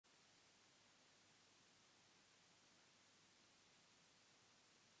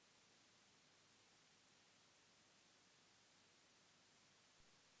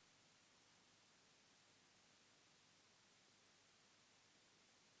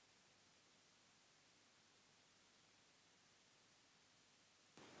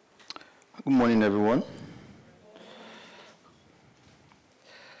Good morning, everyone.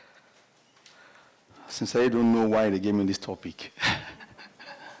 Since I don't know why they gave me this topic,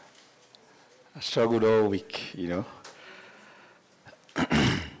 I struggled all week, Maybe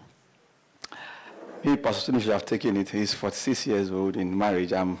Pastor Tony should have taken it. He's 46 years old in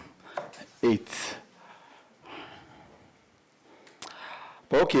marriage. I'm 8.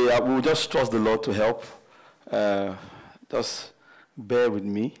 But okay, I will just trust the Lord to help. Just bear with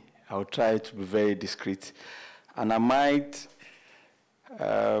me. I'll try to be very discreet. And I might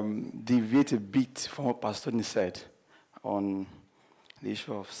deviate a bit from what Pastor Tony said on the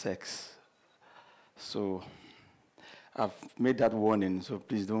issue of sex. So I've made that warning, so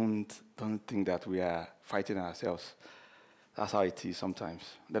please don't think that we are fighting ourselves. That's how it is sometimes.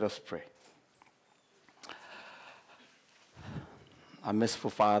 Let us pray. Our merciful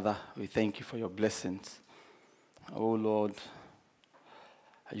Father, we thank you for your blessings. Oh Lord,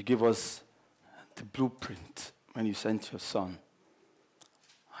 you give us the blueprint when you sent your Son.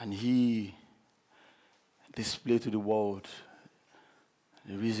 And he displayed to the world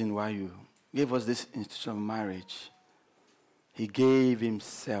the reason why you gave us this institution of marriage. He gave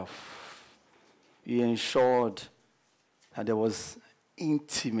himself. He ensured that there was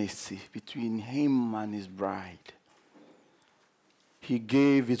intimacy between him and his bride. He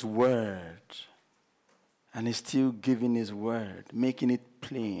gave his word, and he's still giving his word, making it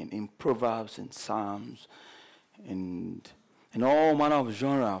plain in Proverbs and Psalms and in all manner of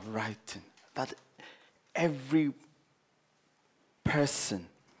genre of writing, that every person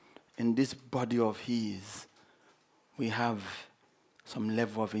in this body of his, we have some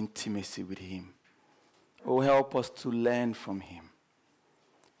level of intimacy with him. Oh, help us to learn from him.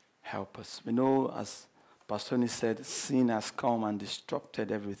 Help us. We know, as Pastor Tony said, sin has come and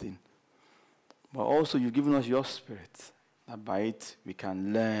disrupted everything. But also you've given us your Spirit, that by it we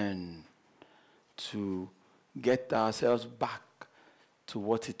can learn to get ourselves back to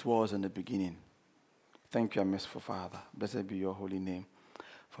what it was in the beginning. Thank you, our merciful Father. Blessed be your holy name.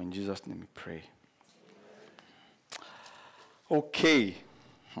 For in Jesus' name we pray. Okay.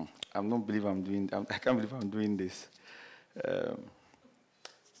 I can't believe I'm doing this.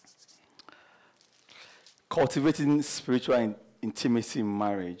 Cultivating spiritual intimacy in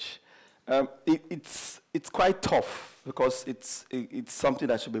marriage. It's quite tough because it's something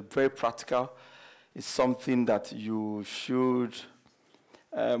that should be very practical. It's something that you should.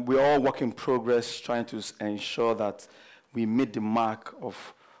 We're all work in progress, trying to ensure that we meet the mark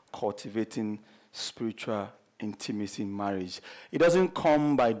of cultivating spiritual intimacy in marriage. It doesn't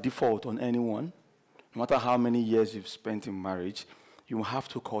come by default on anyone. No matter how many years you've spent in marriage, you have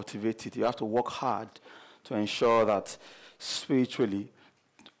to cultivate it. You have to work hard to ensure that spiritually,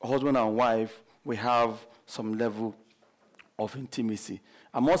 husband and wife, we have some level of intimacy.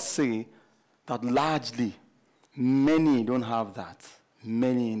 I must say that largely, many don't have that.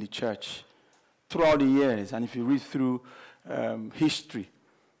 Many in the church throughout the years. And if you read through history,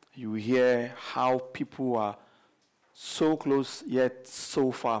 you hear how people are so close yet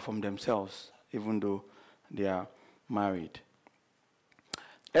so far from themselves, even though they are married.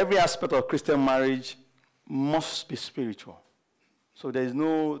 Every aspect of Christian marriage must be spiritual. So there is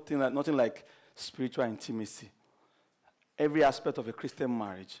nothing like spiritual intimacy. Every aspect of a Christian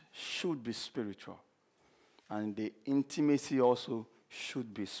marriage should be spiritual. And the intimacy also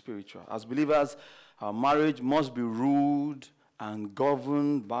should be spiritual. As believers, our marriage must be ruled and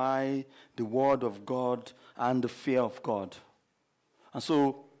governed by the word of God and the fear of God. And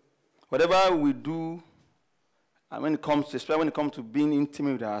so, whatever we do, and especially when it comes to being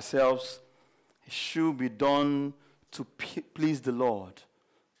intimate with ourselves, it should be done to please the Lord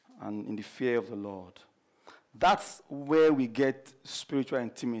and in the fear of the Lord. That's where we get spiritual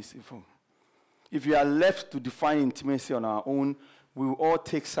intimacy from. If we are left to define intimacy on our own, we will all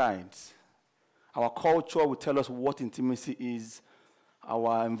take sides. Our culture will tell us what intimacy is.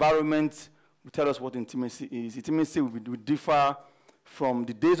 Our environment will tell us what intimacy is. Intimacy will differ from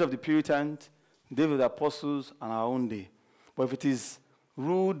the days of the Puritans, the days of the apostles, and our own day. But if it is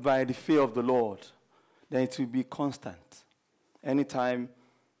ruled by the fear of the Lord, then it will be constant. Anytime,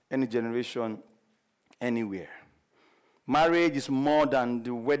 any generation, anywhere. Marriage is more than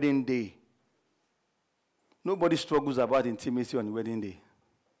the wedding day. Nobody struggles about intimacy on the wedding day.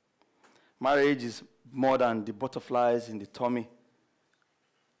 Marriage is more than the butterflies in the tummy.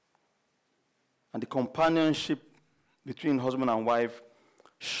 And the companionship between husband and wife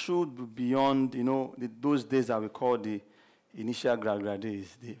should be beyond, those days that we call the initial gra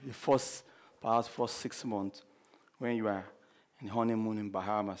days, the first 6 months when you are in honeymoon in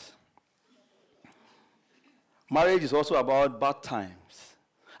Bahamas. Marriage is also about bad times.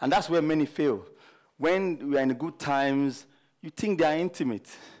 And that's where many fail. When we are in the good times, you think they are intimate.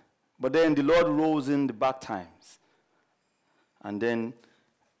 But then the Lord rolls in the bad times. And then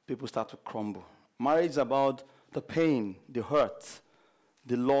people start to crumble. Marriage is about the pain, the hurt,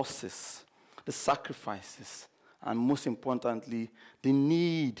 the losses, the sacrifices, and most importantly, the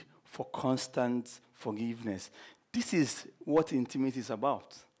need for constant forgiveness. This is what intimacy is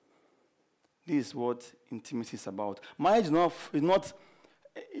about. This is what intimacy is about. Marriage is not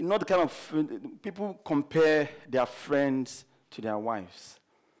the kind of people compare their friends to their wives.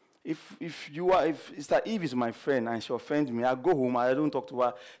 If Sister Eve is my friend and she offends me, I go home, I don't talk to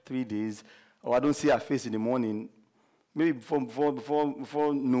her 3 days, or I don't see her face in the morning, maybe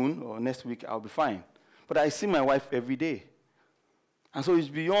before noon or next week, I'll be fine. But I see my wife every day. And so it's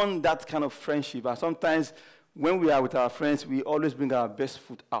beyond that kind of friendship. And sometimes when we are with our friends, we always bring our best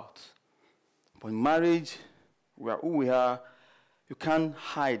foot out. But in marriage, we are who we are. You can't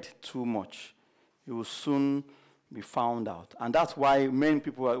hide too much. You will soon be found out. And that's why many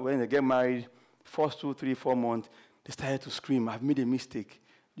people, when they get married, first 2, 3, 4 months, they started to scream, I've made a mistake.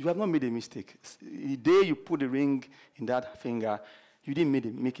 You have not made a mistake. The day you put the ring in that finger, you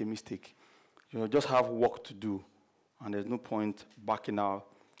didn't make a mistake. You just have work to do, and there's no point backing out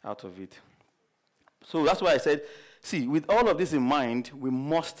of it. So that's why I said, see, with all of this in mind, we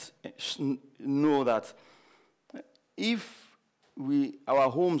must know that if our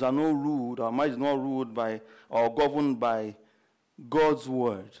homes are not ruled, our marriage is not ruled by or governed by God's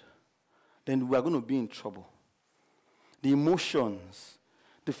word, then we are going to be in trouble. The emotions,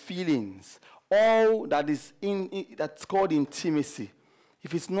 the feelings, all that is that's called intimacy,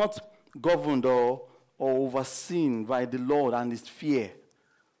 if it's not governed or overseen by the Lord and His fear,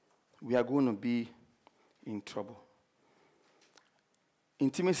 we are going to be in trouble.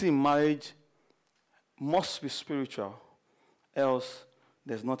 Intimacy in marriage must be spiritual, else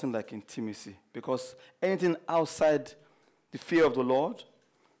there's nothing like intimacy. Because anything outside the fear of the Lord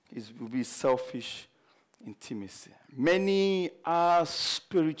will be selfish intimacy. Many are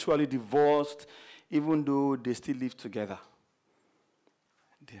spiritually divorced, even though they still live together.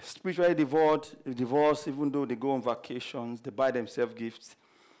 They're spiritually divorced, even though they go on vacations, they buy themselves gifts,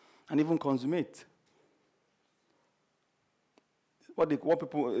 and even consummate.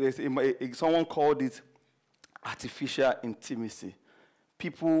 Someone called it artificial intimacy.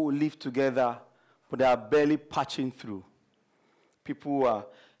 People live together, but they are barely patching through. People who are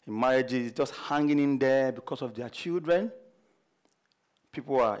in marriages just hanging in there because of their children.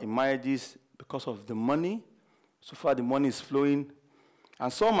 People are in marriages because of the money. So far the money is flowing.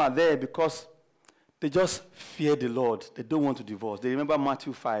 And some are there because they just fear the Lord. They don't want to divorce. They remember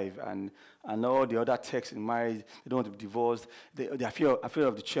Matthew 5 and all the other texts in marriage. They don't want to be divorced. They are afraid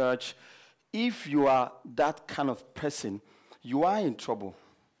of the church. If you are that kind of person, you are in trouble.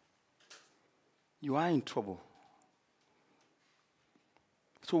 You are in trouble.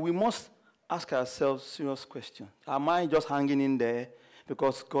 So we must ask ourselves serious questions. Am I just hanging in there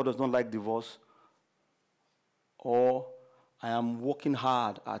because God does not like divorce? Or I am working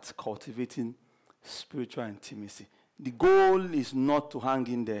hard at cultivating spiritual intimacy. The goal is not to hang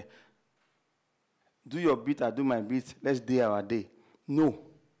in there. Do your bit, I do my bit, let's day our day. No.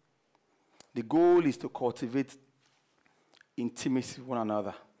 The goal is to cultivate intimacy with one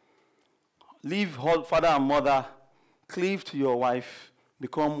another. Leave father and mother, cleave to your wife,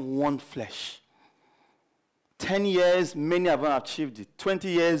 become one flesh. 10 years, many have not achieved it. 20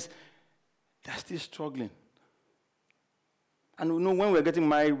 years, they're still struggling. And when we were getting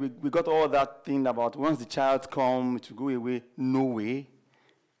married, we got all that thing about once the child comes, it will go away. No way.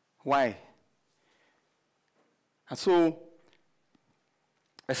 Why? And so,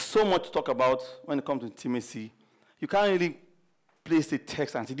 there's so much to talk about when it comes to intimacy. You can't really place the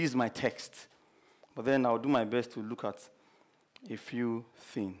text and say, this is my text. But then I'll do my best to look at a few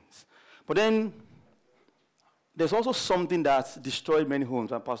things. But then, there's also something that's destroyed many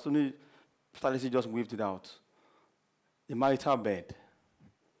homes, and Pastor Stanley just waved it out. The marital bed.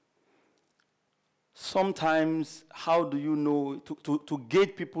 Sometimes, how do you know, to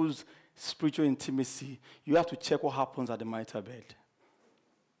gauge people's spiritual intimacy, you have to check what happens at the marital bed.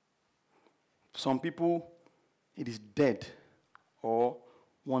 Some people, it is dead or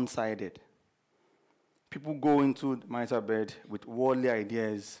one-sided. People go into the marital bed with worldly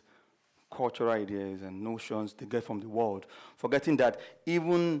ideas, cultural ideas, and notions they get from the world, forgetting that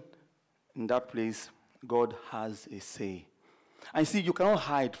even in that place, God has a say. And see, you cannot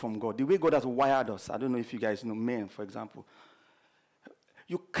hide from God. The way God has wired us, I don't know if you guys know men, for example.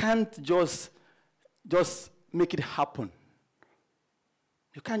 You can't just make it happen.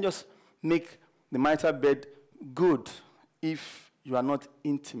 You can't just make the marital bed good if you are not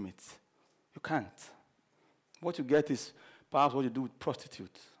intimate. You can't. What you get is perhaps what you do with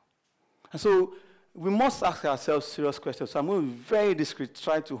prostitutes. And so we must ask ourselves serious questions. So I'm going to be very discreet,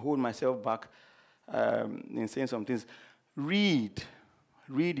 try to hold myself back in saying some things. Read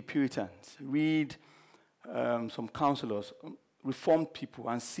the Puritans, read some counselors, reformed people,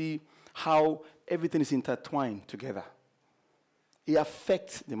 and see how everything is intertwined together. It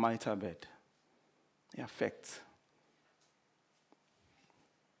affects the marital bed. It affects.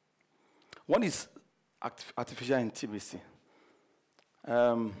 What is artificial intimacy?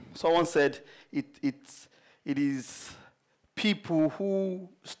 Someone said it is people who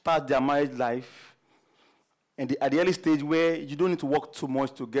start their marriage life and at the early stage where you don't need to work too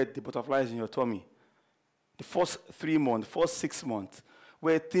much to get the butterflies in your tummy. The first 3 months, the first 6 months,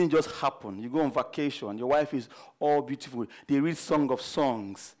 where things just happen. You go on vacation, your wife is all beautiful. They read Song of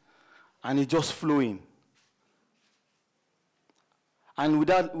Songs, and it's just flowing. And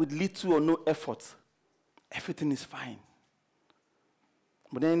with little or no effort, everything is fine.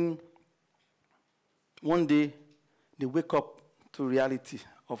 But then, one day, they wake up to reality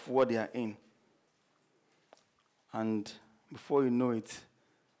of what they are in. And before you know it,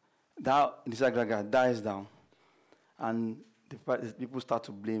 that disaggregate dies down. And the people start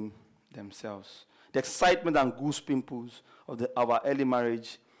to blame themselves. The excitement and goose pimples of our early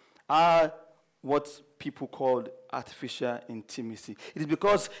marriage are what people called artificial intimacy. It is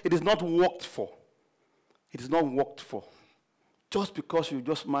because it is not worked for. It is not worked for. Just because you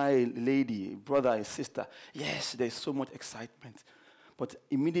just marry a lady, a brother, a sister, yes, there's so much excitement. But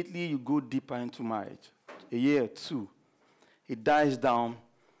immediately you go deeper into marriage, a year or two, it dies down,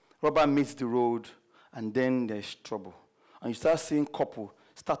 rubber meets the road, and then there's trouble. And you start seeing couple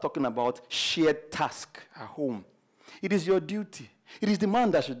start talking about shared task at home. It is your duty. It is the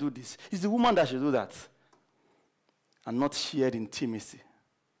man that should do this. It's the woman that should do that. And not shared intimacy.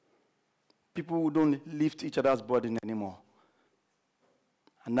 People who don't lift each other's burden anymore.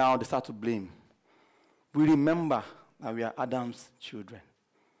 And now they start to blame. We remember that we are Adam's children.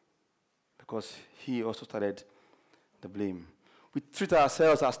 Because he also started the blame. We treat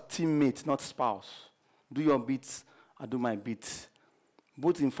ourselves as teammates, not spouse. Do your bits, I do my bits.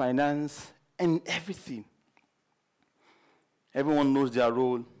 Both in finance and everything. Everyone knows their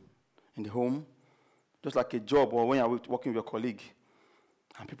role in the home. Just like a job or when you're working with your colleague.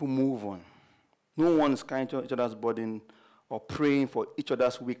 And people move on. No one is carrying each other's burden or praying for each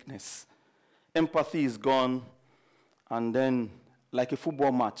other's weakness. Empathy is gone. And then, like a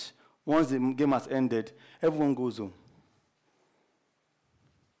football match, once the game has ended, everyone goes home.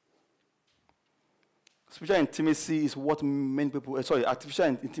 Spiritual intimacy is what many people, artificial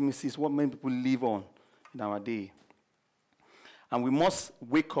intimacy is what many people live on in our day. And we must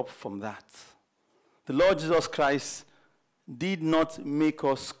wake up from that. The Lord Jesus Christ did not make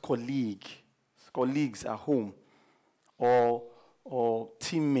us colleagues at home or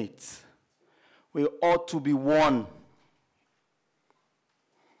teammates. We ought to be one.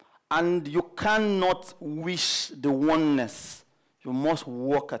 And you cannot wish the oneness. You must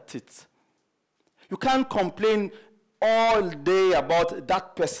work at it. You can't complain all day about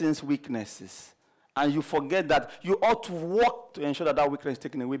that person's weaknesses. And you forget that you ought to work to ensure that that weakness is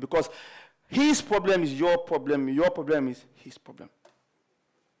taken away because his problem is your problem is his problem.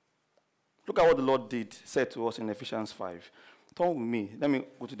 Look at what the Lord said to us in Ephesians 5. Turn with me. Let me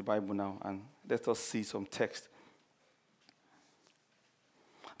go to the Bible now and let us see some text.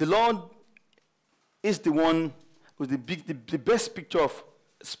 The Lord is the one who's the best picture of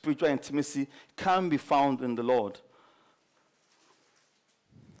spiritual intimacy can be found in the Lord.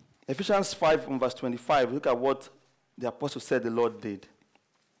 Ephesians 5 from verse 25, look at what the apostle said the Lord did.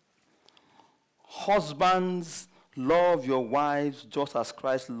 Husbands, love your wives just as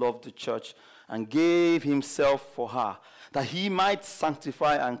Christ loved the church and gave himself for her, that he might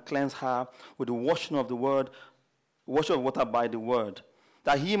sanctify and cleanse her with the washing of the word, washing of water by the word,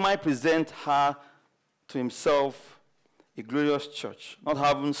 that he might present her to himself a glorious church, not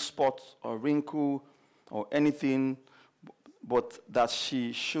having spot or wrinkle or anything, but that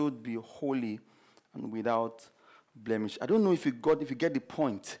she should be holy and without blemish. I don't know if you get the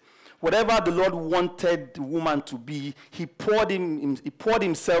point. Whatever the Lord wanted the woman to be, he poured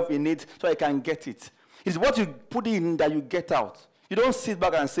himself in it so I can get it. It's what you put in that you get out. You don't sit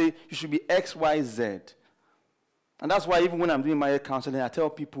back and say, you should be X, Y, Z. And that's why even when I'm doing marriage counseling, I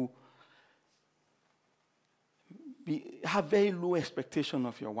tell people, have very low expectation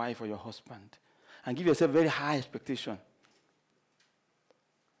of your wife or your husband. And give yourself very high expectation.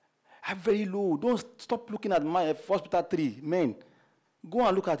 Have very low. Don't stop looking at my 1 Peter 3, men. Go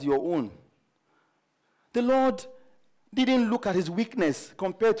and look at your own. The Lord didn't look at his weakness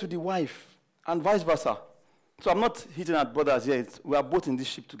compared to the wife, and vice versa. So I'm not hitting at brothers here. We are both in this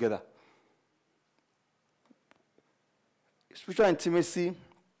ship together. Spiritual intimacy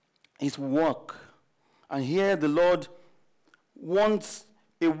is work. And here the Lord wants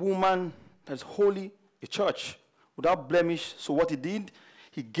a woman that's holy, a church, without blemish. So what he did,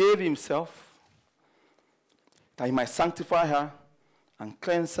 he gave himself that he might sanctify her and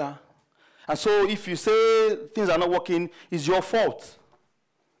cleanse her. And so if you say things are not working, it's your fault.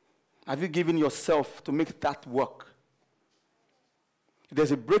 Have you given yourself to make that work? If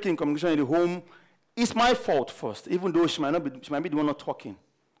there's a break in communication in the home, it's my fault first, even though she might be the one not talking.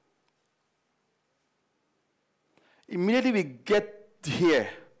 Immediately we get here,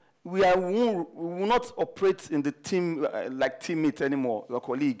 we will not operate in the team like teammate anymore, your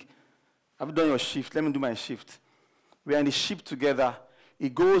colleague. Have you done your shift? Let me do my shift. We are in the ship together.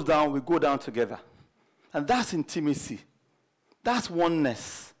 It goes down, we go down together. And that's intimacy. That's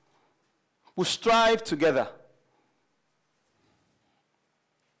oneness. We strive together.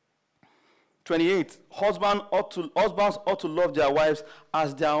 28, husbands ought to love their wives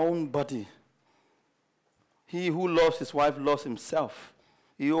as their own body. He who loves his wife loves himself.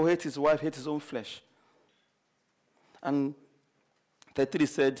 He who hates his wife hates his own flesh. And 32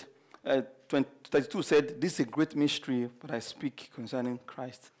 said, this is a great mystery, but I speak concerning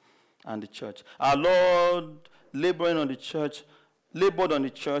Christ and the church. Our Lord labored on the church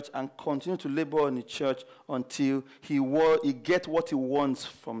and continued to labor on the church until he gets what he wants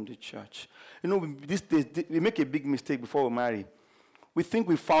from the church. You know, these days, we make a big mistake before we marry. We think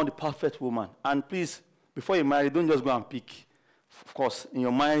we found the perfect woman. And please, before you marry, don't just go and pick. Of course, in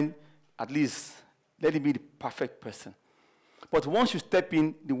your mind, at least, let it be the perfect person. But once you step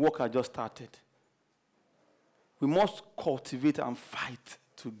in, the work has just started. We must cultivate and fight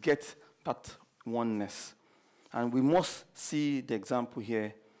to get that oneness. And we must see the example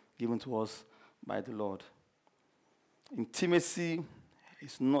here given to us by the Lord. Intimacy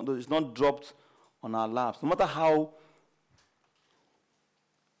is not dropped on our laps. No matter how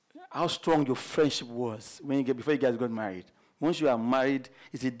strong your friendship was before you guys got married. Once you are married,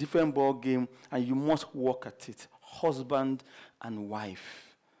 it's a different ball game, and you must work at it. Husband and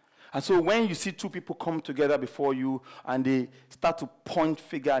wife. And so when you see two people come together before you and they start to point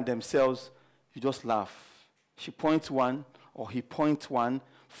finger at themselves, you just laugh. She points one, or he points one,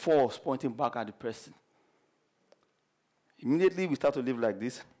 false, pointing back at the person. Immediately we start to live like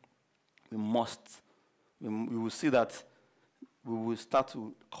this, we will see that we will start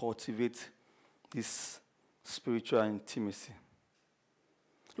to cultivate this spiritual intimacy.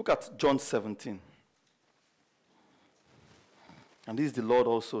 Look at John 17. And this is the Lord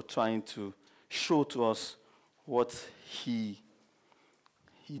also trying to show to us what he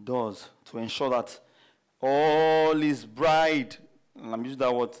does to ensure that all his bride, and I'm using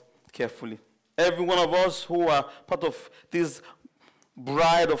that word carefully, every one of us who are part of this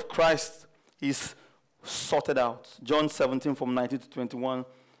bride of Christ is sorted out. John 17 from 19 to 21.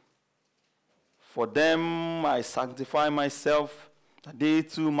 For them I sanctify myself, that they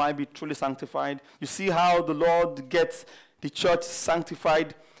too might be truly sanctified. You see how the Lord gets the church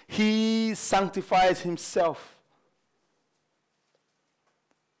sanctified. He sanctifies himself.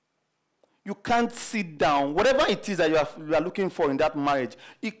 You can't sit down. Whatever it is that you are looking for in that marriage,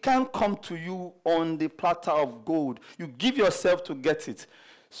 it can't come to you on the platter of gold. You give yourself to get it.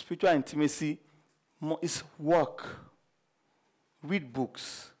 Spiritual intimacy is work. Read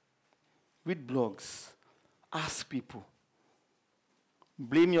books. Read blogs. Ask people.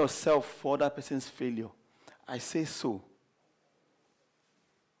 Blame yourself for other person's failure. I say so.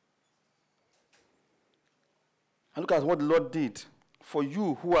 And look at what the Lord did for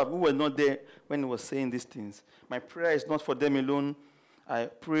you who were not there when he was saying these things. My prayer is not for them alone. I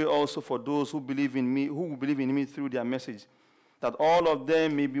pray also for those who believe in me, who believe in me through their message, that all of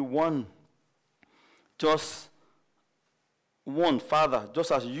them may be one. Just one, Father,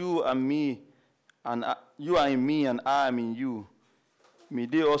 just as you and me, and you are in me and I am in you. May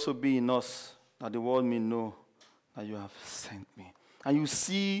they also be in us, that the world may know that you have sent me. And you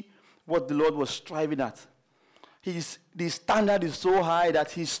see what the Lord was striving at. The standard is so high that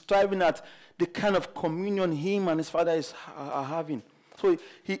he's striving at the kind of communion him and his Father are having. So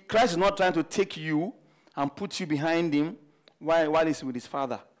Christ is not trying to take you and put you behind him while he's with his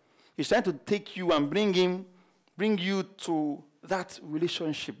Father. He's trying to take you and bring you to that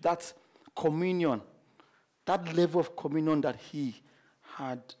relationship, that communion, that level of communion that he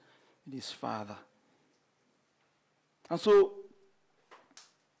had with his Father. And so,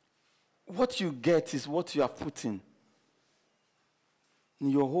 what you get is what you have put in. In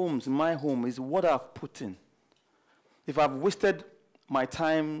your homes, in my home, is what I've put in. If I've wasted my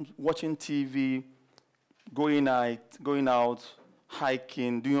time watching TV, going out,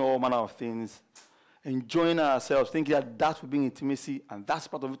 hiking, doing all manner of things, enjoying ourselves, thinking that that will bring intimacy, and that's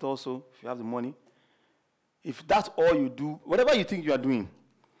part of it also, if you have the money. If that's all you do, whatever you think you are doing,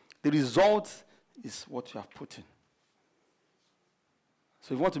 the result is what you have put in.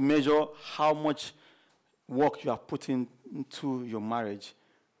 So if you want to measure how much work you have put into your marriage,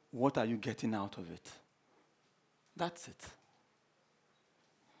 what are you getting out of it? That's it.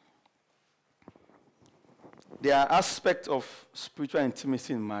 There are aspects of spiritual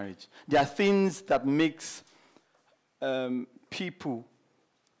intimacy in marriage. There are things that makes people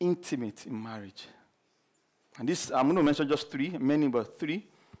intimate in marriage. And this, I'm going to mention just three, many but three.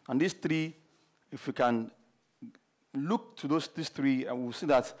 And these three, if we can look to these three, and we'll see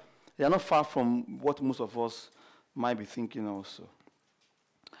that they are not far from what most of us might be thinking also.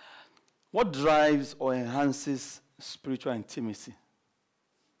 What drives or enhances spiritual intimacy?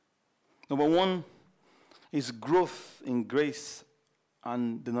 Number one is growth in grace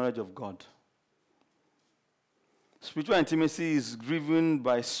and the knowledge of God. Spiritual intimacy is driven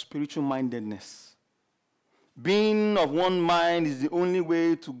by spiritual mindedness. Being of one mind is the only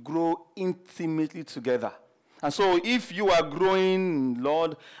way to grow intimately together. And so if you are growing in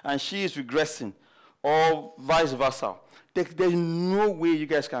Lord and she is regressing, or vice versa, there's no way you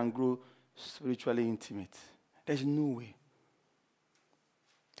guys can grow spiritually intimate. There's no way.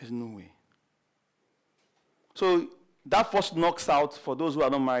 There's no way. So that first knocks out, for those who are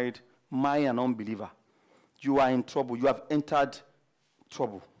not married, marry an unbeliever. You are in trouble. You have entered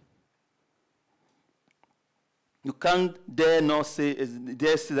trouble. You can't dare say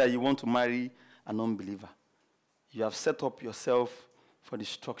that you want to marry an unbeliever. You have set up yourself for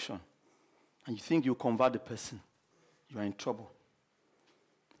destruction. And you think you convert the person. You are in trouble.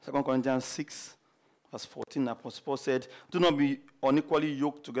 2 Corinthians 6, verse 14, Apostle Paul said, do not be unequally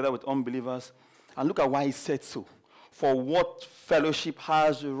yoked together with unbelievers. And look at why he said so. For what fellowship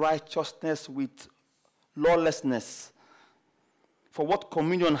has righteousness with lawlessness? For what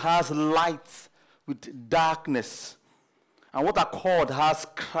communion has light with darkness? And what accord has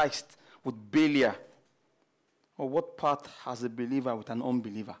Christ with Belial? Or what part has a believer with an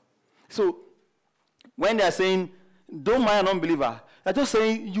unbeliever? So, when they are saying, don't marry an unbeliever, they're just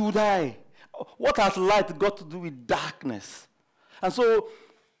saying, you die. What has light got to do with darkness? And so,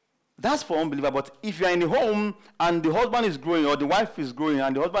 that's for unbeliever. But if you are in the home and the husband is growing or the wife is growing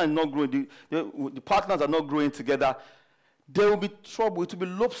and the husband is not growing, the partners are not growing together, there will be trouble. It will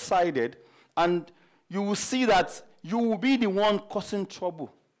be lopsided. And you will see that you will be the one causing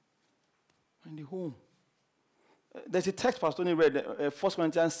trouble in the home. There's a text Pastor Tony read, 1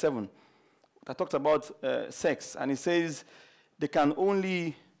 Corinthians 7, that talks about sex. And it says they can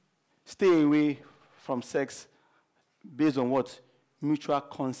only stay away from sex based on what? Mutual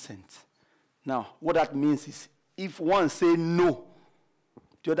consent. Now, what that means is, if one say no,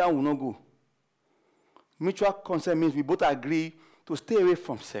 the other will not go. Mutual consent means we both agree to stay away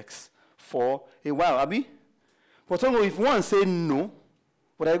from sex for a while, Abby. But if one say no,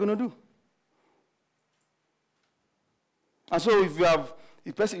 what are you going to do? And so if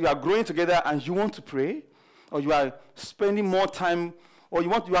you are growing together and you want to pray, or you are spending more time, or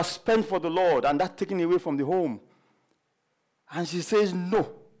you are spent for the Lord, and that's taken away from the home, and she says no,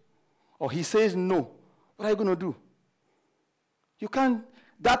 or he says no, what are you going to do? You can't,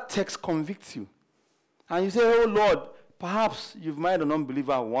 that text convicts you. And you say, oh Lord, perhaps you've married an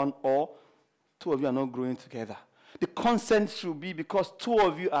unbeliever, one or two of you are not growing together. The consent should be because two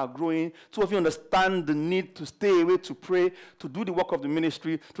of you are growing, two of you understand the need to stay away, to pray, to do the work of the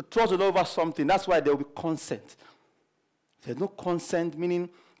ministry, to trust the Lord over something. That's why there will be consent. If there's no consent, meaning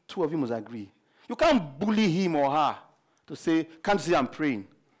two of you must agree. You can't bully him or her to say, can't you see I'm praying?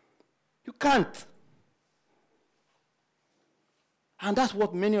 You can't. And that's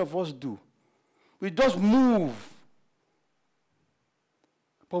what many of us do. We just move.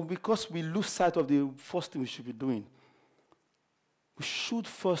 But because we lose sight of the first thing we should be doing, we should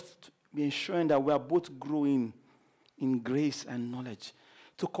first be ensuring that we are both growing in grace and knowledge.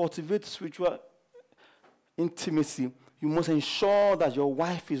 To cultivate spiritual intimacy, you must ensure that your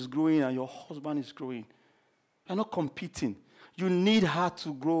wife is growing and your husband is growing. You're not competing. You need her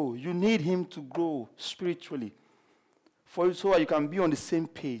to grow. You need him to grow spiritually, so that you can be on the same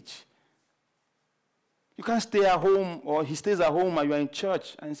page. You can't stay at home, or he stays at home and you are in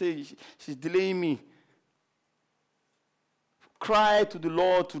church and say, she's delaying me. Cry to the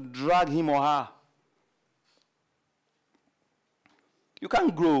Lord to drag him or her. You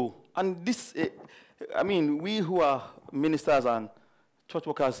can't grow. And this, we who are ministers and church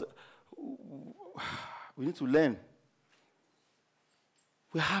workers, we need to learn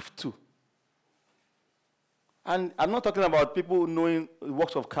We have to. And I'm not talking about people knowing the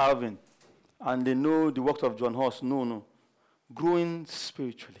works of Calvin and they know the works of John Huss. No. Growing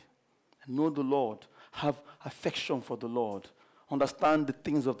spiritually. Know the Lord. Have affection for the Lord. Understand the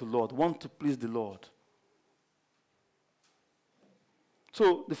things of the Lord. Want to please the Lord.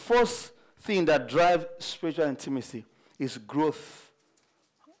 So the first thing that drives spiritual intimacy is growth.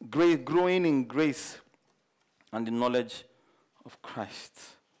 Growing in grace and the knowledge of Christ.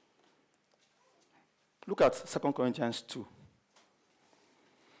 Look at 2 Corinthians 2,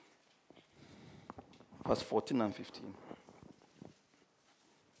 verse 14 and 15.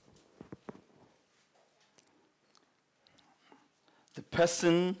 The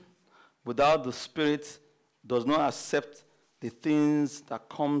person without the Spirit does not accept the things that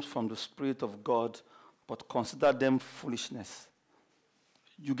comes from the Spirit of God, but consider them foolishness.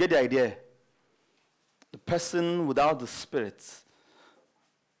 You get the idea? The person without the Spirit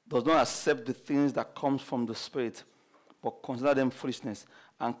does not accept the things that comes from the Spirit, but consider them foolishness,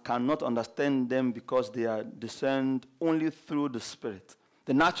 and cannot understand them because they are discerned only through the Spirit.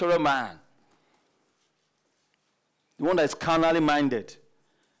 The natural man, the one that is carnally minded.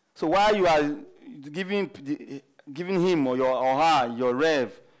 So while you are giving him or her your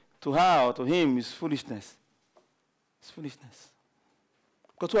rev, to her or to him is foolishness. It's foolishness.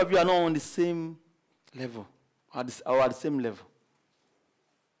 Because two of you are not on the same level, or at the same level.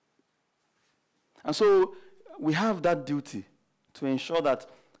 And so we have that duty to ensure that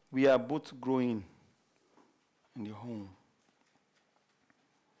we are both growing in the home.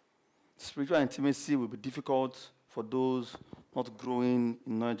 Spiritual intimacy will be difficult for those not growing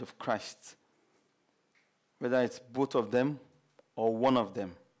in knowledge of Christ, whether it's both of them or one of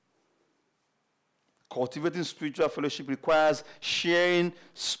them. Cultivating spiritual fellowship requires sharing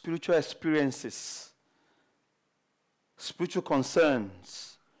spiritual experiences, spiritual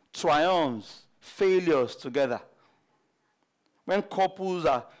concerns, triumphs, failures together. When couples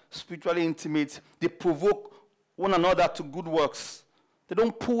are spiritually intimate, they provoke one another to good works. They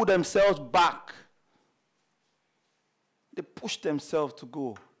don't pull themselves back. They push themselves to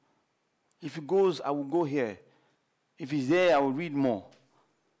go. If he goes, I will go here. If he's there, I will read more.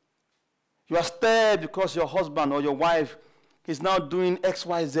 You are stirred because your husband or your wife is now doing X,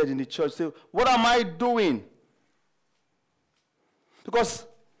 Y, Z in the church. Say, what am I doing? Because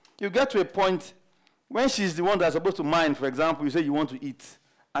you get to a point when she's the one that's supposed to mind, for example, you say you want to eat,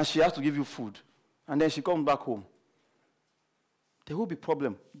 and she has to give you food, and then she comes back home. There will be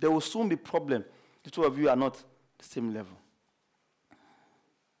problem. There will soon be problem. The two of you are not the same level.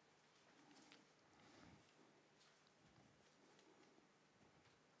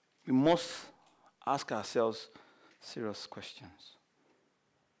 We must ask ourselves serious questions.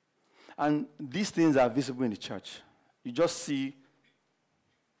 And these things are visible in the church. You just see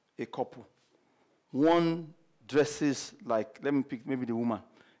a couple. One dresses like, let me pick maybe the woman,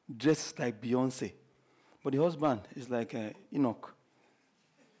 dresses like Beyonce. But the husband is like Enoch.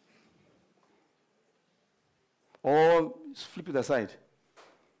 Or flip it aside.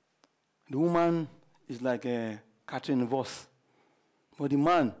 The woman is like Catherine Voss. But the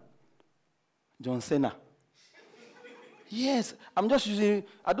man, John Cena. Yes, I'm just using,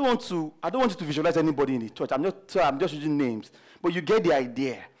 I don't want you to visualize anybody in the church. I'm just using names. But you get the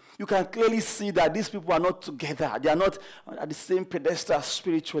idea. You can clearly see that these people are not together. They are not at the same pedestal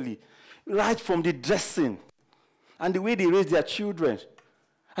spiritually. Right from the dressing and the way they raise their children.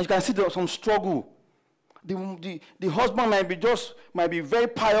 And you can see there's some struggle. The husband might be very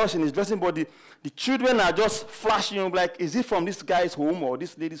pious in his dressing, but the children are just flashing like, is it from this guy's home or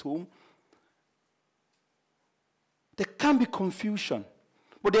this lady's home? There can be confusion.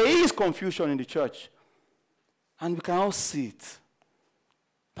 But there is confusion in the church. And we can all see it.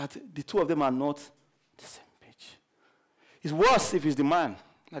 That the two of them are not the same page. It's worse if it's the man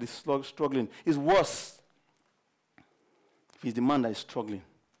that is struggling. It's worse if it's the man that is struggling.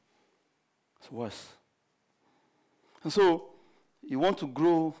 It's worse. And so, you want to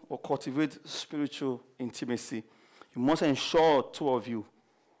grow or cultivate spiritual intimacy, you must ensure two of you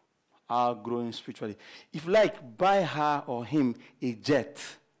are growing spiritually. If you like, buy her or him a jet,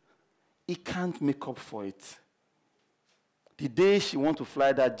 he can't make up for it. The day she wants to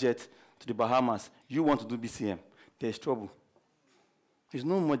fly that jet to the Bahamas, you want to do BCM, there's trouble. There's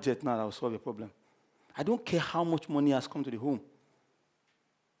no more jet now that will solve your problem. I don't care how much money has come to the home.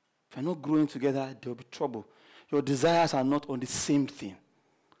 If you're not growing together, there will be trouble. Your desires are not on the same thing,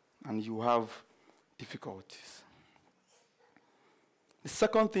 and you have difficulties. The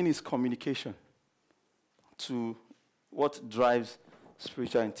second thing is communication to what drives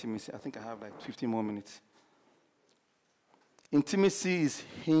spiritual intimacy. I think I have like 15 more minutes. Intimacy is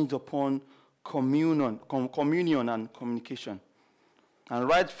hinged upon communion and communication. And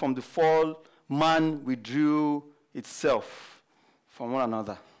right from the fall, man withdrew itself from one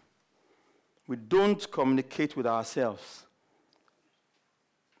another. We don't communicate with ourselves.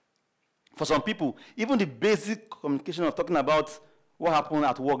 For some people, even the basic communication of talking about what happened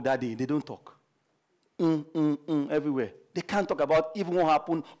at work that day, they don't talk. Everywhere. They can't talk about even what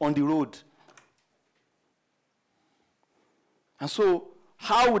happened on the road. And so,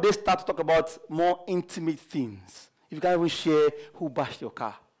 how would they start to talk about more intimate things if you can't even share who bashed your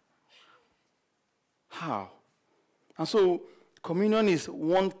car? How? And so, communion is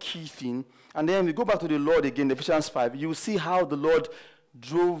one key thing. And then we go back to the Lord again, Ephesians 5. You will see how the Lord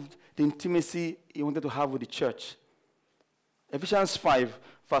drove the intimacy he wanted to have with the church. Ephesians 5,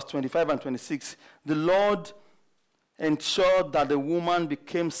 verse 25 and 26. The Lord ensured that the woman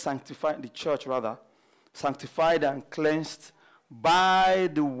became sanctified, the church rather, sanctified and cleansed by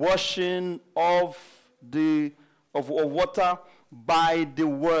the washing of water by the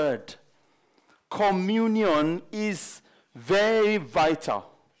word. Communion is very vital.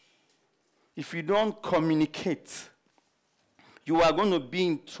 If you don't communicate, you are going to be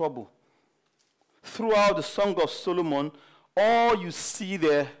in trouble. Throughout the Song of Solomon, all you see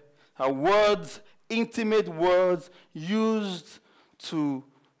there are words, intimate words used to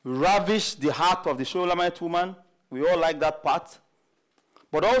ravish the heart of the Shulamite woman. We all like that part.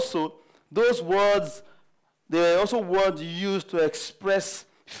 But also, those words, they are also words used to express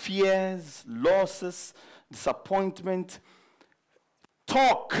fears, losses, disappointment.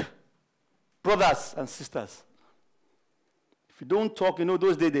 Talk, brothers and sisters. If you don't talk,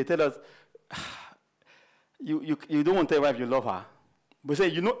 those days they tell us, you don't want to tell your wife you love her. But say,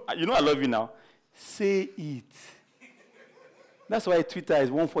 you know I love you now. Say it. That's why Twitter is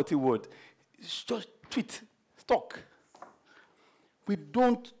 140 words. Just tweet. Talk. We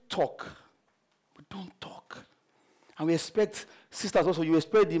don't talk. We don't talk. And we expect, sisters also, you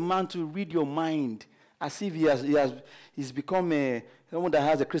expect the man to read your mind as if he's become someone that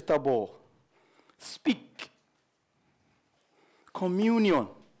has a crystal ball. Speak. Communion.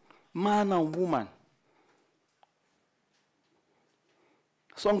 Man and woman.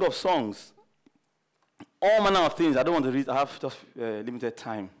 Song of Songs. All manner of things. I don't want to read. I have just limited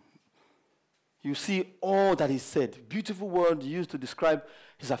time. You see all that he said. Beautiful word used to describe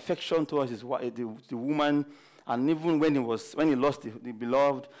his affection towards the woman, and even when he lost the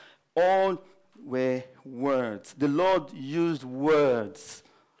beloved, all were words. The Lord used words,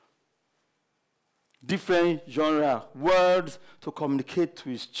 different genre, words to communicate to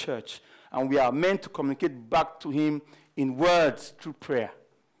his church, and we are meant to communicate back to him in words through prayer.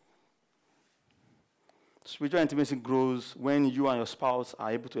 Spiritual intimacy grows when you and your spouse are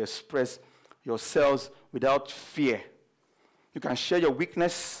able to express yourselves without fear. You can share your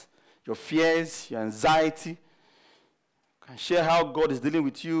weakness, your fears, your anxiety. You can share how God is dealing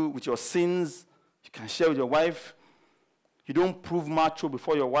with you, with your sins. You can share with your wife. You don't prove macho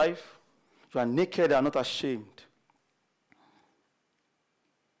before your wife. You are naked and not ashamed.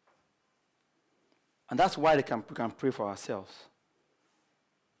 And that's why we can pray for ourselves.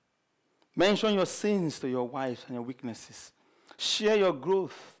 Mention your sins to your wives and your weaknesses. Share your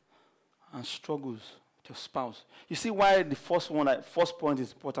growth and struggles with your spouse. You see why the first point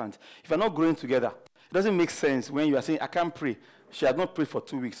is important. If you're not growing together, it doesn't make sense when you are saying, I can't pray. She has not prayed for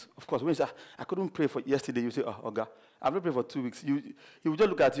 2 weeks. Of course, when you say, I couldn't pray for yesterday, you say, oh, God, I've not prayed for 2 weeks. He will just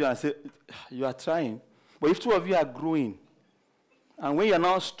look at you and say, you are trying. But if two of you are growing, and when you are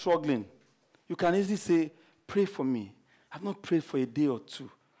now struggling, you can easily say, pray for me. I've not prayed for a day or two.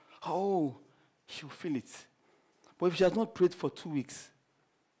 Oh, she'll feel it. But if she has not prayed for 2 weeks,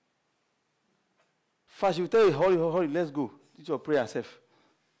 first she will tell you, hurry, let's go. Did you pray yourself?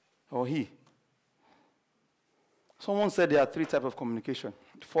 Or he. Someone said there are 3 types of communication.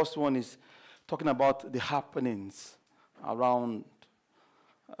 The first one is talking about the happenings around.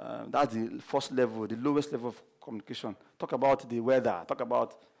 That's the first level, the lowest level of communication. Talk about the weather. The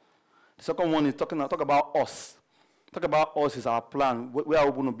second one is talk about us. Talk about us is our plan. Where are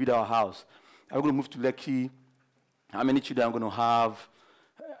we going to build our house? Are we going to move to Lekki? How many children are we going to have?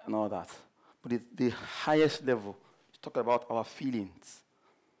 And all that. But the highest level is talk about our feelings.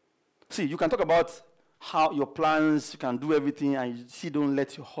 See, you can talk about how your plans, you can do everything, and you still don't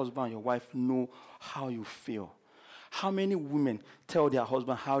let your husband and your wife know how you feel. How many women tell their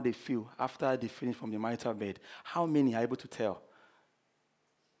husband how they feel after they finish from the marital bed? How many are able to tell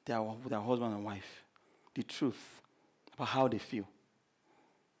their husband and wife the truth about how they feel?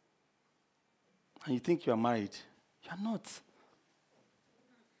 And you think you are married. You are not.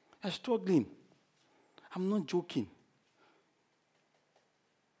 You are struggling. I'm not joking.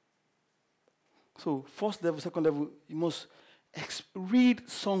 So first level, second level, you must read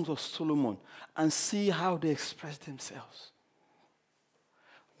Songs of Solomon and see how they express themselves.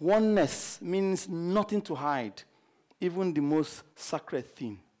 Oneness means nothing to hide, even the most sacred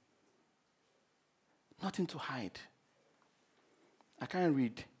thing. Nothing to hide. I can't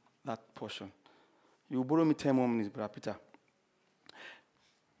read that portion. You borrow me 10 more minutes, Brother Peter.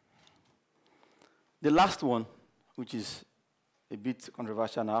 The last one, which is a bit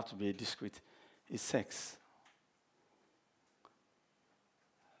controversial and I have to be discreet, is sex.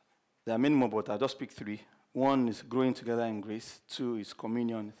 There are many more, but I'll just pick 3. 1 is growing together in grace. 2 is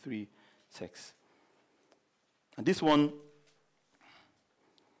communion. 3, sex. And this one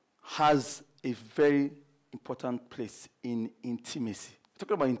has a very important place in intimacy. We're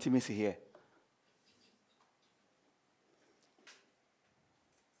talking about intimacy here.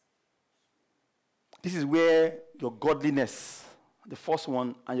 This is where your godliness, the first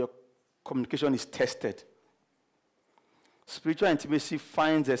one, and your communication is tested. Spiritual intimacy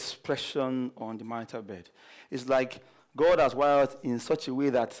finds expression on the marital bed. It's like God has wired in such a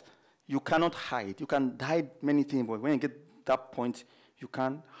way that you cannot hide. You can hide many things, but when you get that point, you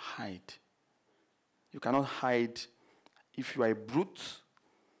can't hide. You cannot hide. If you are a brute,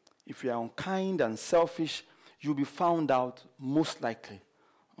 if you are unkind and selfish, you'll be found out most likely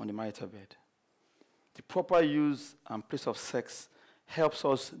on the marital bed. The proper use and place of sex helps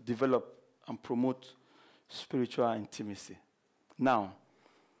us develop and promote spiritual intimacy. Now,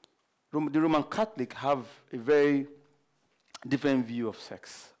 the Roman Catholic have a very different view of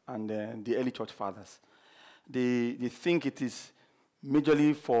sex, and the early church fathers. They think it is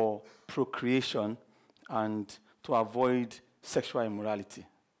majorly for procreation and to avoid sexual immorality.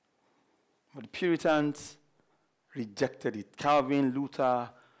 But the Puritans rejected it. Calvin, Luther,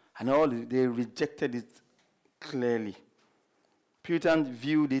 and all, they rejected it clearly. Puritans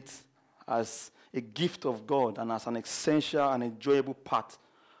viewed it as a gift of God and as an essential and enjoyable part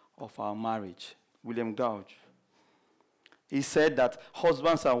of our marriage. William Gouge. He said that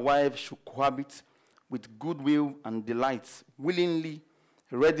husbands and wives should cohabit with goodwill and delight, willingly,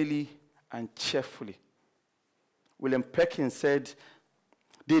 readily, and cheerfully. William Perkins said,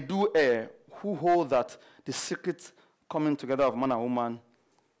 they do err who hold that the secret coming together of man and woman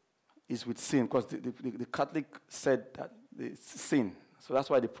is with sin, because the Catholic said that it's sin. So that's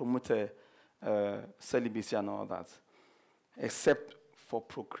why they promote celibacy and all that, except for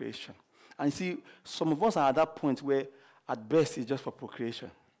procreation. And you see, some of us are at that point where at best it's just for procreation.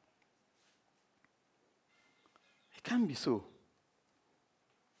 It can't be so.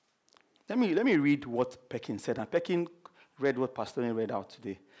 Let me read what Perkins said. And Perkins read what Pastor Tony read out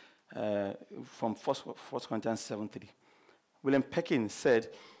today from 1 Corinthians 7:3. William Perkins said,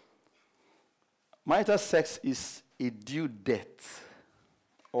 marital sex is a due debt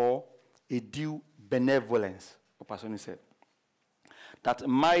or a due benevolence, what Pastor Tony said, that a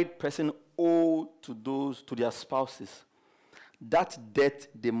married person owe to their spouses. That debt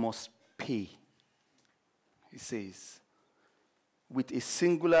they must pay, he says, with a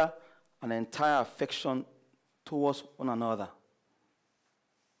singular and entire affection towards one another.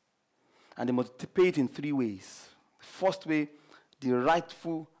 And they must pay it in 3 ways. The first way, the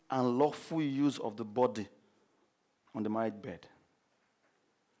rightful and lawful use of the body on the married bed.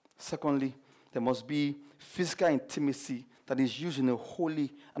 Secondly, there must be physical intimacy that is used in a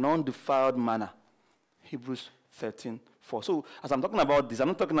holy and undefiled manner. Hebrews 13:4. So as I'm talking about this, I'm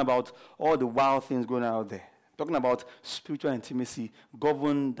not talking about all the wild things going on out there. I'm talking about spiritual intimacy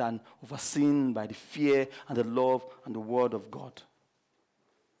governed and overseen by the fear and the love and the word of God.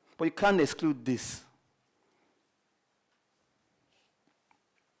 But you can't exclude this.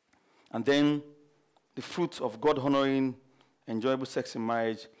 And then the fruits of God-honoring, enjoyable sex in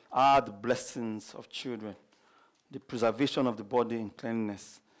marriage are the blessings of children, the preservation of the body in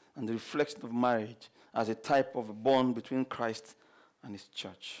cleanliness, and the reflection of marriage as a type of a bond between Christ and his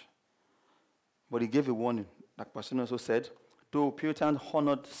church. But he gave a warning, like Pastor also said, though Puritans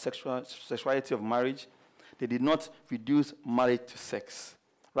honored sexuality of marriage, they did not reduce marriage to sex.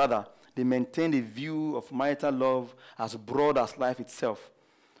 Rather, they maintained a view of marital love as broad as life itself.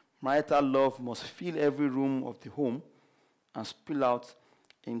 Marital love must fill every room of the home and spill out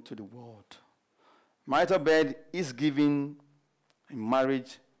into the world. Marital bed is given in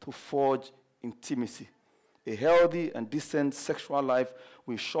marriage to forge intimacy. A healthy and decent sexual life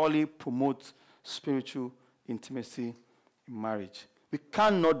will surely promote spiritual intimacy in marriage. We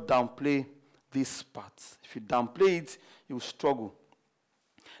cannot downplay this part. If you downplay it, you will struggle.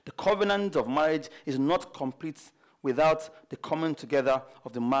 The covenant of marriage is not complete without the coming together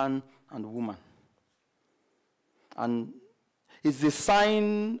of the man and woman. And It's a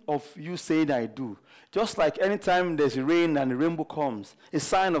sign of you saying I do. Just like anytime there's rain and the rainbow comes, a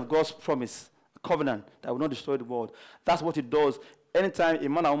sign of God's promise, a covenant that will not destroy the world. That's what it does. Anytime a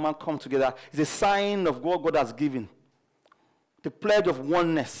man and woman come together, it's a sign of what God has given. The pledge of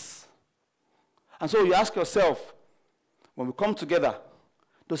oneness. And so you ask yourself, when we come together,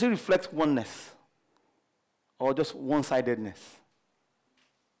 does it reflect oneness or just one-sidedness?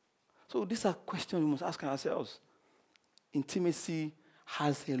 So these are questions we must ask ourselves. Intimacy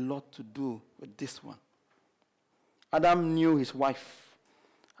has a lot to do with this one. Adam knew his wife,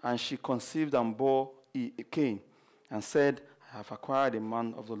 and she conceived and bore Cain, and said, I have acquired a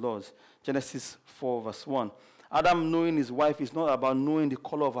man of the Lord. Genesis 4 verse 1. Adam knowing his wife is not about knowing the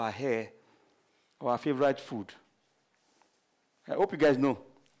color of her hair or her favorite food. I hope you guys know.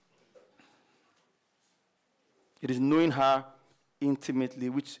 It is knowing her intimately,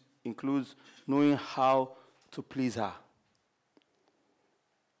 which includes knowing how to please her.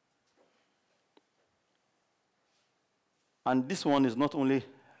 And this one is not only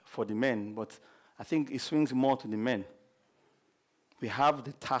for the men, but I think it swings more to the men. We have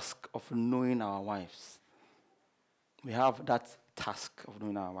the task of knowing our wives. We have that task of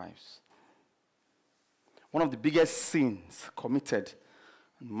knowing our wives. One of the biggest sins committed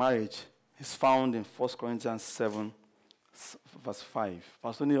in marriage is found in 1 Corinthians 7, verse 5.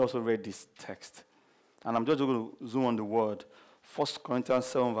 Pastor Tony also read this text. And I'm just going to zoom on the word. 1 Corinthians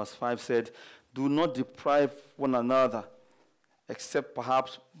 7, verse 5 said, do not deprive one another, except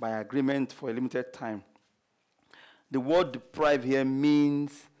perhaps by agreement for a limited time. The word deprive here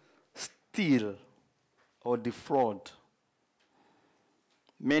means steal or defraud.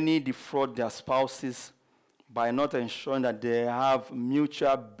 Many defraud their spouses by not ensuring that they have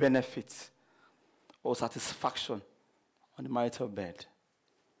mutual benefit or satisfaction on the marital bed.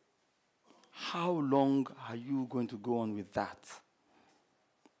 How long are you going to go on with that?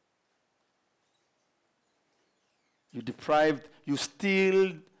 You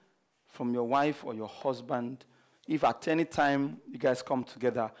steal from your wife or your husband. If at any time you guys come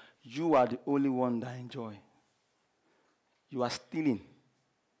together, you are the only one that enjoy. You are stealing.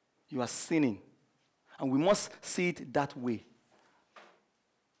 You are sinning. And we must see it that way.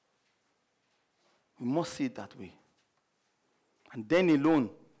 We must see it that way. And then alone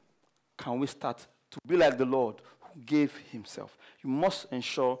can we start to be like the Lord who gave himself. You must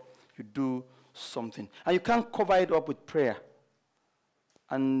ensure you do something. And you can't cover it up with prayer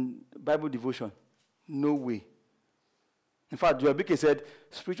and Bible devotion. No way. In fact, Joel Bike said,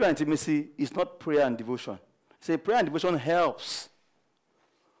 spiritual intimacy is not prayer and devotion. He said prayer and devotion helps.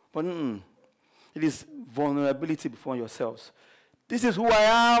 But it is vulnerability before yourselves. This is who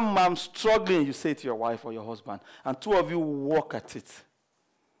I am, I'm struggling, you say to your wife or your husband. And two of you work at it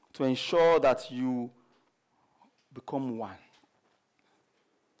to ensure that you become one.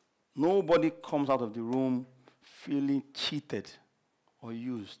 Nobody comes out of the room feeling cheated or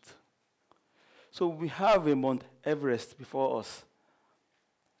used. So we have a Mount Everest before us,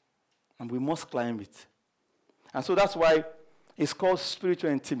 and we must climb it. And so that's why it's called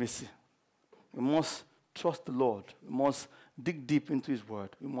spiritual intimacy. We must trust the Lord. We must dig deep into his word.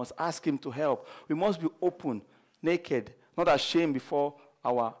 We must ask him to help. We must be open, naked, not ashamed before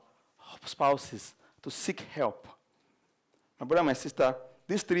our spouses to seek help. My brother, my sister,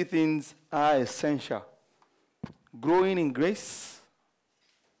 these three things are essential. Growing in grace,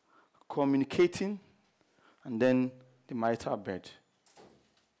 communicating, and then the marital bed.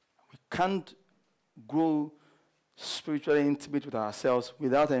 We can't grow spiritually intimate with ourselves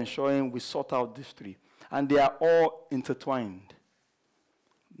without ensuring we sort out these three. And they are all intertwined.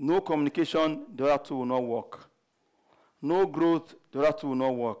 No communication, the other two will not work. No growth, the other two will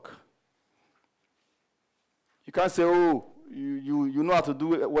not work. You can't say, oh, you know how to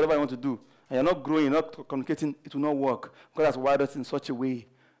do whatever you want to do, and you're not growing, you're not communicating, it will not work. God has wired us in such a way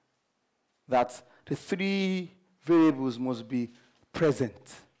that the three variables must be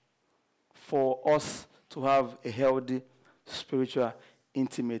present for us to have a healthy, spiritual,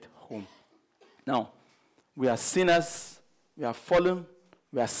 intimate home. Now, we are sinners, we are fallen,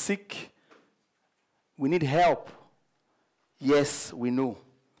 we are sick, we need help. Yes, we know.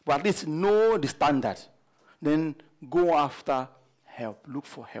 But at least know the standard. Then go after help, look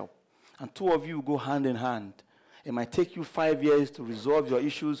for help. And two of you go hand in hand. It might take you 5 years to resolve your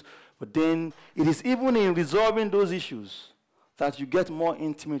issues, but then it is even in resolving those issues that you get more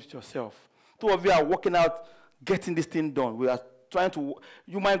intimate with yourself. Two of you are working out, getting this thing done. We are trying to,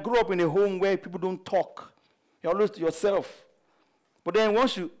 you might grow up in a home where people don't talk. You're always to yourself. But then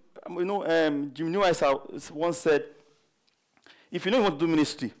once you Jim Newis once said, if you know you want to do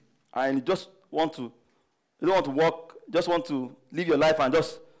ministry, and you don't want to work just want to live your life and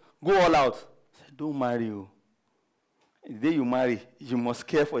just go all out. I said, don't marry you. The day you marry, you must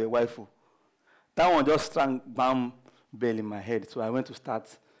care for your wife. That one just strang bam bell in my head. So I went to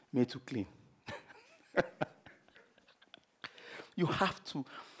start Made to Clean. You have to.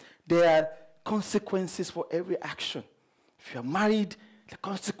 There are consequences for every action. If you are married, the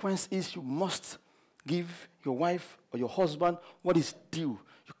consequence is you must give your wife or your husband what is due.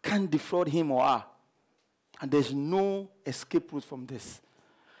 You can't defraud him or her. And there's no escape route from this.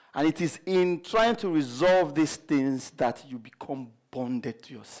 And it is in trying to resolve these things that you become bonded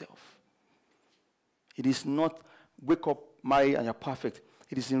to yourself. It is not wake up, marry, and you're perfect.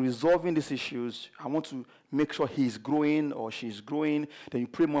 It is in resolving these issues. I want to make sure he is growing or she is growing. Then you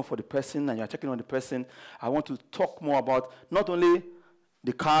pray more for the person and you're checking on the person. I want to talk more about not only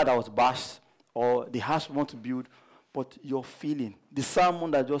the car that was bashed or the house we want to build, but your feeling. The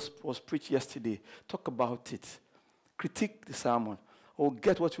sermon that just was preached yesterday, talk about it. Critique the sermon. Or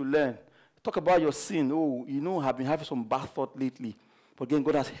get what you learn. Talk about your sin. Oh, you know, I've been having some bad thought lately. But again,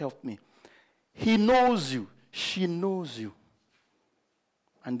 God has helped me. He knows you. She knows you.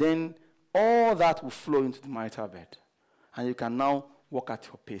 And then all that will flow into the marital bed. And you can now walk at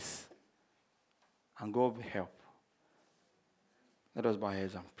your pace. And God will help. Let us bow our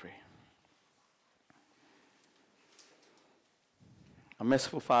heads and pray. Our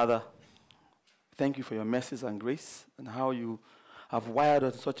merciful Father, thank you for your mercies and grace and how you have wired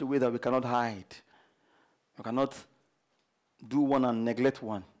us in such a way that we cannot hide. We cannot do one and neglect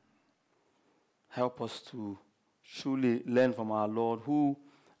one. Help us to truly learn from our Lord who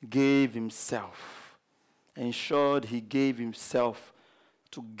gave himself, ensured he gave himself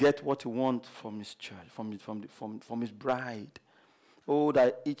to get what he wants from his church, from his bride. Oh,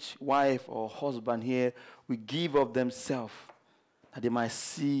 that each wife or husband here will give of themselves, that they might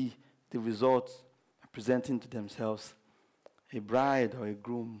see the results presenting to themselves a bride or a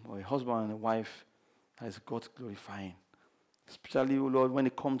groom or a husband and a wife that is God glorifying. Especially, oh Lord, when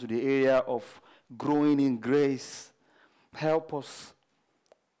it comes to the area of growing in grace, help us.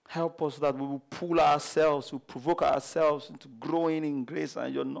 Help us that we will pull ourselves, we will provoke ourselves into growing in grace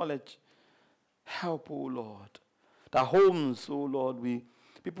and your knowledge. Help, oh Lord. The homes, oh Lord,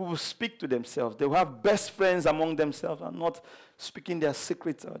 people will speak to themselves. They will have best friends among themselves and not speaking their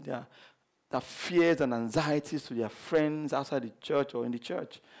secrets or their fears and anxieties to their friends outside the church or in the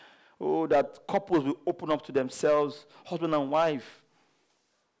church. Oh, that couples will open up to themselves, husband and wife.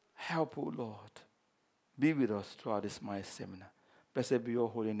 Help, oh Lord. Be with us throughout this my seminar. Blessed be your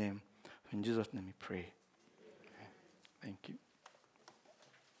holy name. In Jesus' name we pray. Thank you.